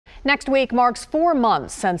Next week marks 4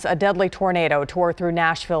 months since a deadly tornado tore through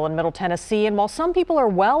Nashville and Middle Tennessee. And while some people are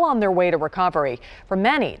well on their way to recovery, for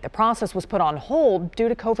many, the process was put on hold due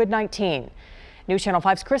to COVID-19. News Channel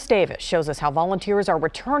 5's Chris Davis shows us how volunteers are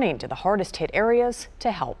returning to the hardest hit areas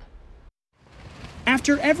to help.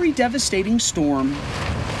 After every devastating storm,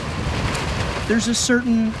 there's a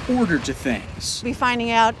certain order to things. Be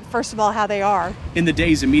finding out, first of all, how they are. In the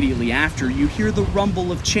days immediately after, you hear the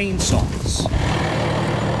rumble of chainsaws.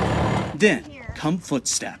 Then come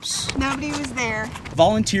footsteps. Nobody was there.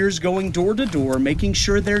 Volunteers going door to door, making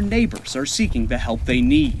sure their neighbors are seeking the help they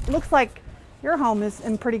need. It looks like your home is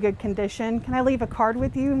in pretty good condition. Can I leave a card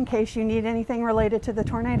with you in case you need anything related to the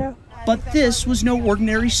tornado? But this was no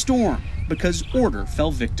ordinary storm because order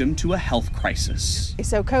fell victim to a health crisis.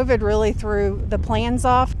 So COVID really threw the plans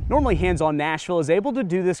off. Normally, Hands On Nashville is able to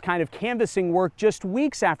do this kind of canvassing work just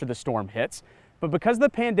weeks after the storm hits. But because of the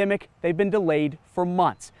pandemic, they've been delayed for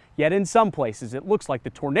months. Yet in some places, it looks like the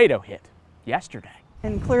tornado hit yesterday.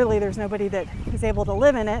 And clearly there's nobody that is able to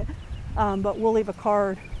live in it, but we'll leave a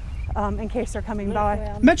card in case they're coming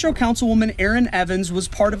by. Metro Councilwoman Erin Evans was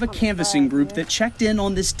part of a canvassing group that checked in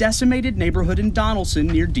on this decimated neighborhood in Donaldson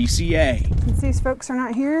near DCA. Since these folks are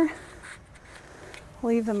not here,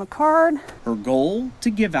 leave them a card. Her goal, to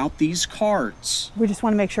give out these cards. We just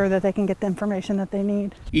want to make sure that they can get the information that they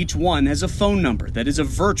need. Each one has a phone number that is a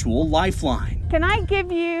virtual lifeline. Can I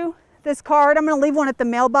give you this card? I'm going to leave one at the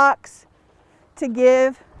mailbox to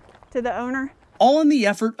give to the owner. All in the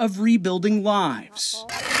effort of rebuilding lives.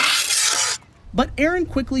 But Erin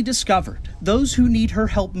quickly discovered those who need her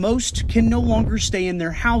help most can no longer stay in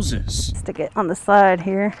their houses. Stick it on the side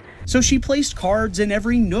here. So she placed cards in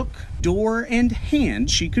every nook, door, and hand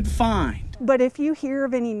she could find. But if you hear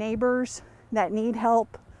of any neighbors that need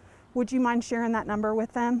help, would you mind sharing that number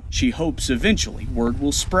with them? She hopes eventually word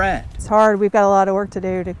will spread. It's hard. We've got a lot of work to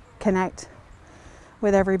do to connect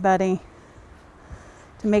with everybody,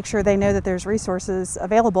 to make sure they know that there's resources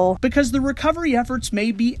available. Because the recovery efforts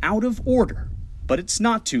may be out of order, but it's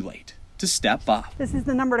not too late to step up. This is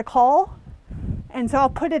the number to call, and so I'll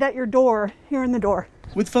put it at your door, here in the door.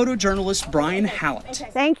 With photojournalist Brian Hallett.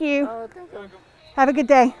 Thank you. Have a good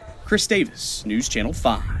day. Chris Davis, News Channel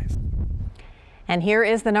 5. And here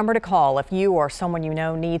is the number to call if you or someone you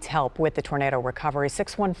know needs help with the tornado recovery: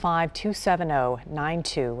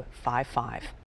 615-270-9255.